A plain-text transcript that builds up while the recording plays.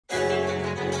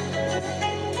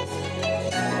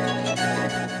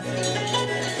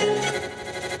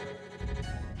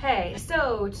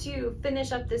So to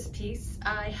finish up this piece,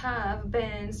 I have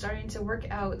been starting to work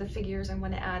out the figures I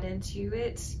want to add into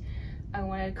it. I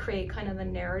want to create kind of a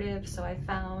narrative, so I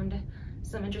found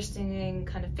some interesting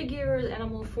kind of figures,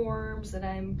 animal forms that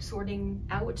I'm sorting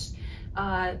out.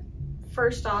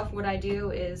 First off, what I do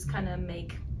is kind of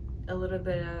make a little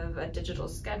bit of a digital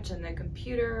sketch in the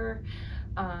computer,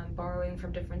 borrowing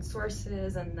from different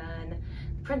sources, and then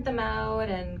print them out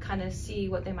and kind of see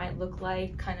what they might look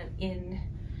like kind of in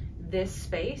this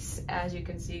space. As you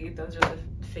can see, those are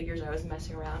the figures I was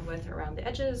messing around with around the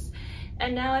edges,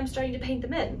 and now I'm starting to paint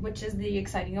them in, which is the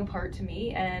exciting part to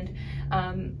me. And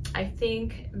I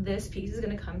think this piece is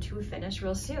going to come to a finish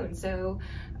real soon, so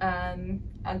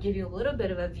I'll give you a little bit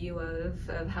of a view of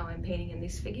how I'm painting in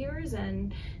these figures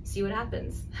and see what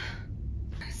happens.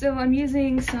 So I'm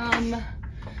using some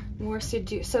more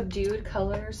subdued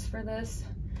colors for this,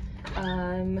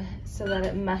 so that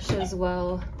it meshes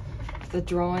well the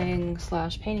drawing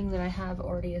slash painting that I have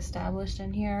already established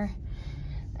in here,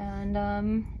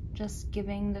 and just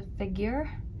giving the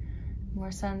figure more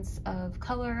sense of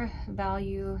color,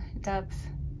 value, depth,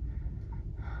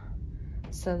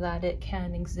 so that it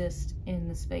can exist in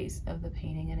the space of the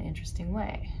painting in an interesting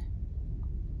way.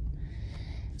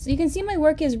 So you can see my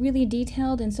work is really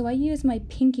detailed, and so I use my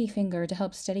pinky finger to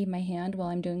help steady my hand while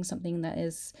I'm doing something that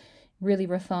is really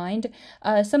refined.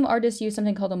 Some artists use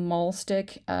something called a maul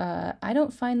stick. I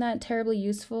don't find that terribly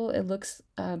useful. It looks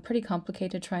pretty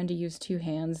complicated trying to use two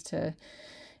hands to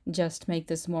just make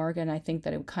this mark, and I think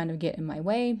that it would kind of get in my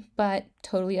way, but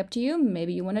totally up to you.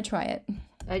 Maybe you want to try it.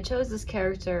 I chose this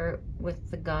character with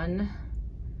the gun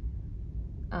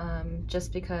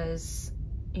just because,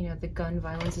 you know, the gun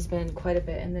violence has been quite a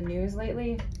bit in the news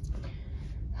lately.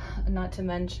 Not to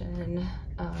mention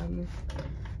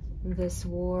this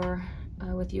war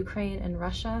with Ukraine and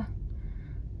Russia.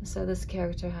 So this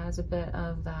character has a bit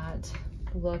of that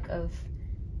look of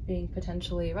being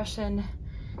potentially Russian.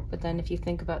 But then if you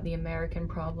think about the American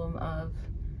problem of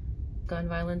gun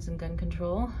violence and gun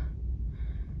control,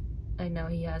 I know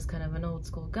he has kind of an old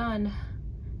school gun,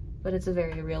 but it's a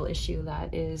very real issue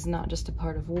that is not just a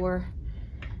part of war,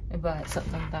 but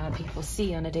something that people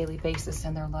see on a daily basis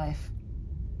in their life.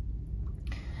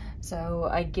 So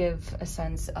I give a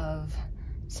sense of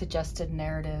suggested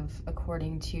narrative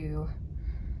according to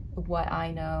what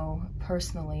I know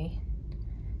personally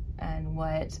and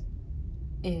what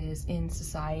is in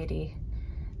society.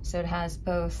 So it has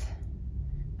both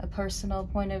a personal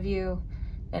point of view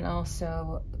and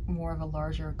also more of a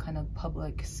larger kind of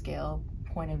public scale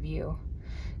point of view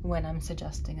when I'm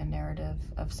suggesting a narrative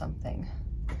of something.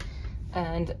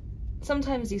 And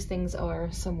sometimes these things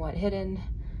are somewhat hidden,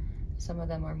 some of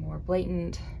them are more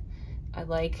blatant. I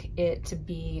like it to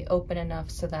be open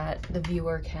enough so that the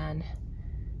viewer can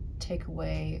take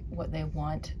away what they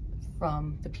want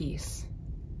from the piece.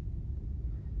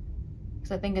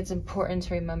 Because I think it's important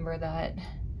to remember that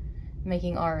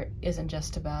making art isn't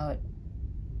just about,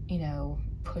 you know,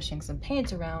 pushing some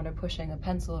paint around or pushing a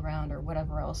pencil around or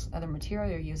whatever else other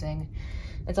material you're using.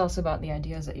 It's also about the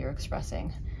ideas that you're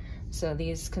expressing. So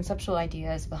these conceptual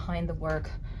ideas behind the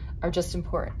work are just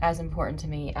as important to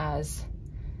me as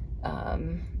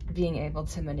being able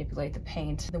to manipulate the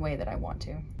paint the way that I want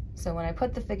to. So when I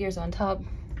put the figures on top,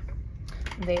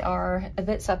 they are a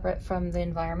bit separate from the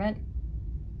environment.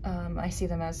 I see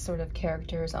them as sort of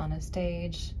characters on a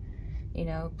stage, you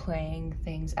know, playing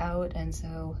things out. And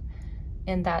so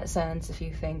in that sense, if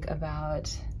you think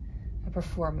about a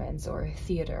performance or a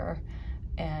theater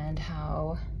and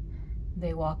how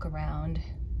they walk around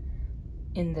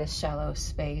in this shallow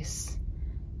space,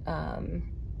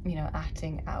 you know,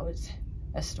 acting out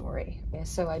a story.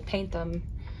 So I paint them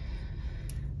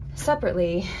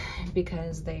separately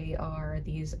because they are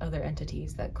these other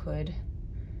entities that could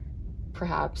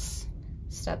perhaps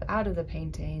step out of the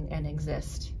painting and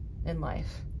exist in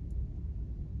life.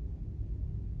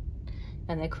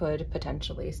 And they could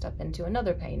potentially step into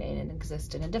another painting and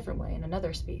exist in a different way in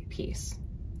another piece.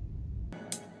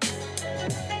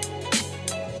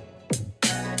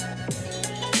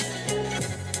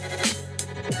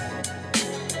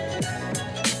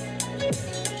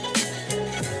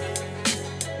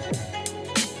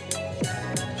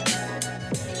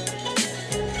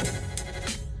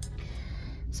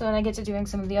 So when I get to doing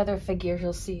some of the other figures,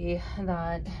 you'll see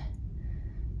that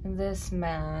this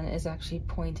man is actually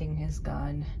pointing his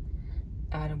gun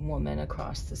at a woman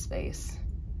across the space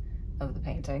of the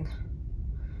painting.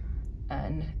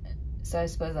 And so I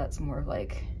suppose that's more of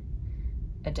like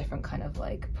a different kind of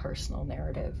like personal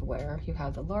narrative, where you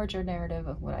have the larger narrative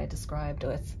of what I described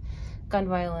with gun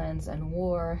violence and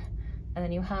war, and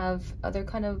then you have other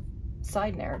kind of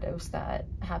side narratives that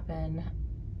happen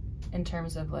in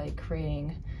terms of like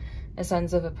creating a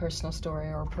sense of a personal story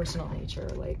or personal nature,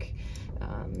 like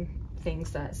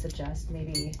things that suggest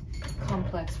maybe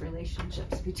complex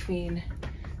relationships between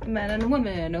a man and a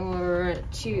woman, or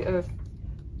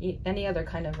any other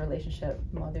kind of relationship,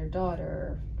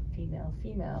 mother-daughter,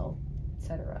 female-female,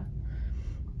 etc.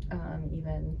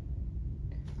 Even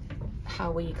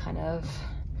how we kind of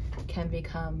can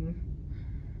become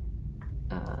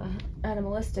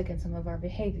animalistic in some of our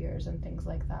behaviors and things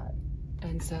like that.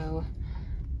 And so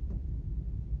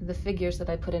the figures that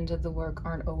I put into the work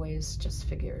aren't always just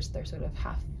figures. They're sort of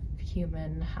half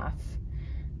human, half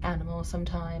animal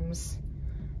sometimes,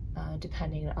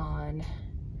 depending on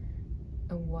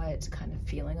what kind of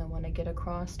feeling I want to get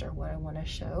across or what I want to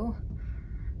show.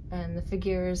 And the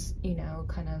figures, you know,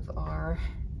 kind of are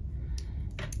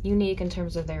unique in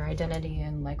terms of their identity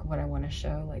and like what I want to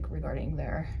show, like regarding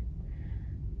their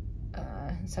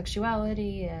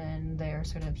sexuality and their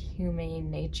sort of humane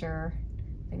nature,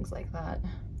 things like that.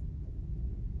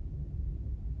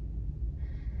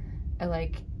 I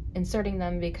like inserting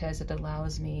them because it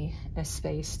allows me a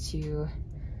space to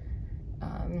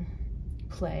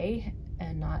play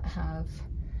and not have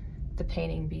the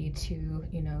painting be too,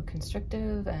 you know,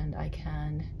 constrictive, and I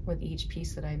can, with each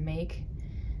piece that I make,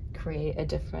 create a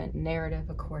different narrative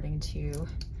according to,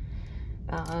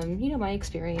 you know, my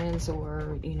experience,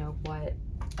 or, you know, what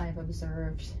I've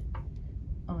observed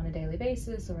on a daily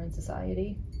basis or in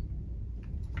society.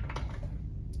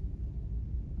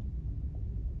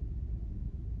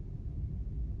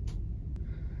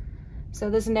 So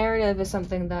this narrative is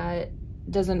something that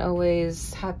doesn't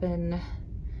always happen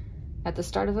at the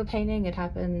start of a painting. It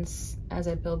happens as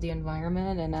I build the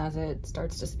environment and as it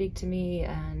starts to speak to me,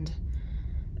 and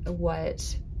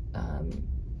what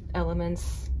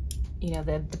elements, you know,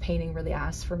 the painting really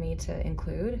asks for me to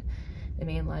include. I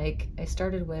mean, like, I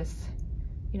started with,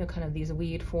 you know, kind of these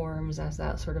weed forms as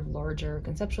that sort of larger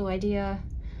conceptual idea,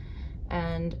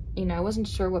 and, you know, I wasn't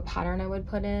sure what pattern I would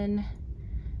put in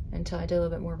until I did a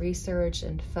little bit more research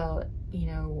and felt, you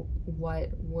know, what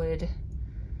would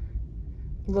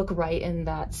look right in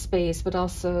that space, but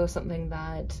also something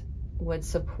that would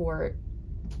support,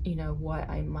 you know, what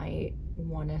I might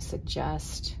want to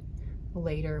suggest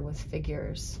later with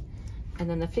figures. And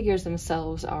then the figures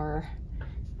themselves are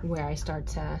where I start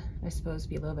to, I suppose,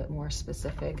 be a little bit more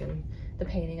specific, and the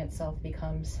painting itself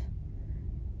becomes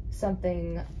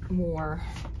something more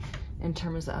in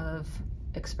terms of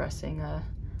expressing a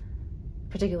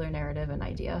particular narrative and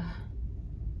idea.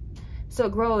 So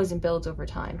it grows and builds over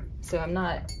time. So I'm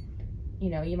not, you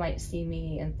know, you might see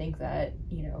me and think that,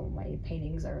 you know, my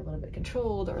paintings are a little bit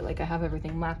controlled, or like I have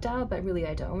everything mapped out, but really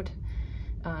I don't.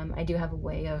 I do have a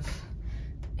way of,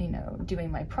 you know,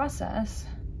 doing my process.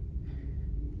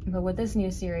 But with this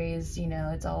new series, you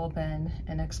know, it's all been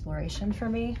an exploration for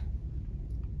me.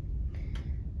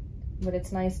 But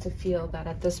it's nice to feel that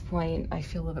at this point, I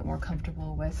feel a little bit more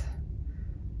comfortable with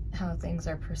how things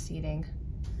are proceeding.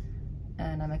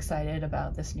 And I'm excited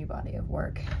about this new body of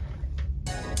work.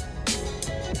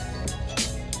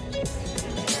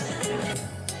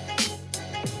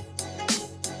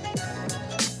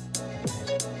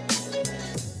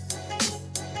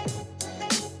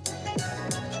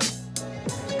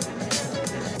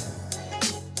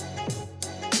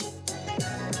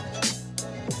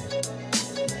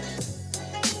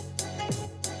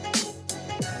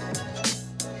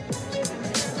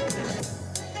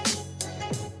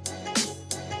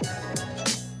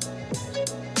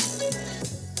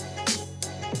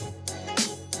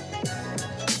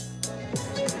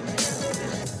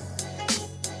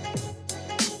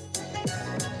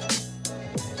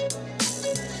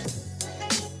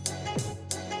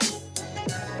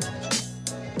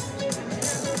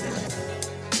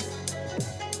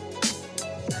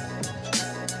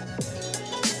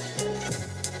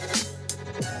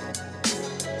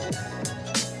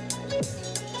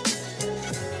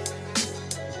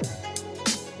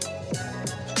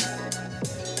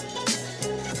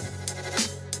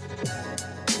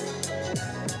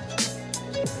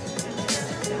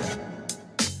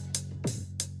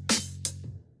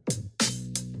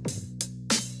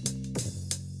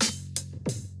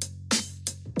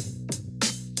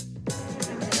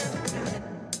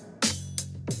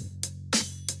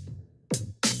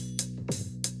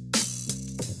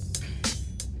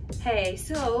 Hey,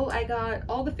 so I got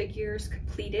all the figures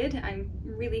completed. I'm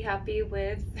really happy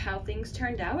with how things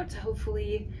turned out.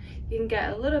 Hopefully you can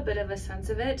get a little bit of a sense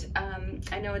of it.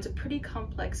 I know it's a pretty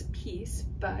complex piece,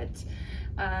 but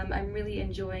I'm really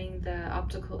enjoying the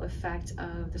optical effect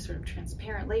of the sort of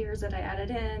transparent layers that I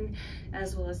added in,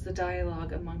 as well as the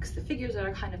dialogue amongst the figures that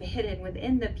are kind of hidden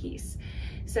within the piece.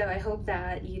 So I hope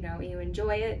that, you know, you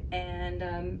enjoy it, and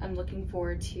I'm looking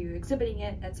forward to exhibiting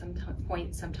it at some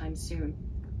point sometime soon.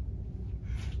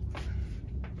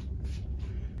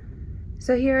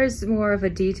 So here's more of a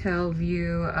detailed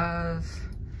view of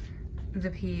the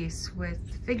piece with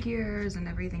figures and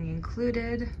everything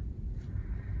included.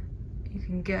 You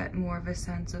can get more of a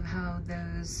sense of how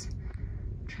those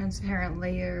transparent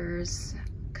layers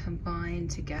combine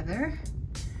together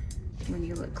when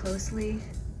you look closely,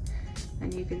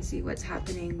 and you can see what's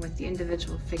happening with the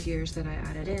individual figures that I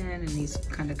added in and these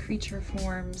kind of creature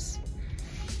forms.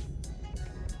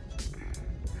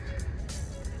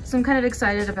 So I'm kind of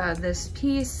excited about this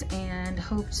piece and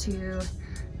hope to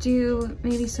do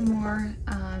maybe some more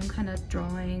kind of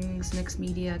drawings, mixed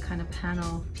media kind of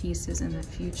panel pieces in the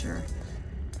future,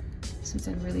 since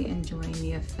I'm really enjoying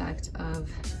the effect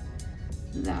of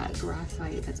that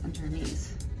graphite that's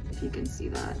underneath, if you can see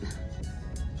that.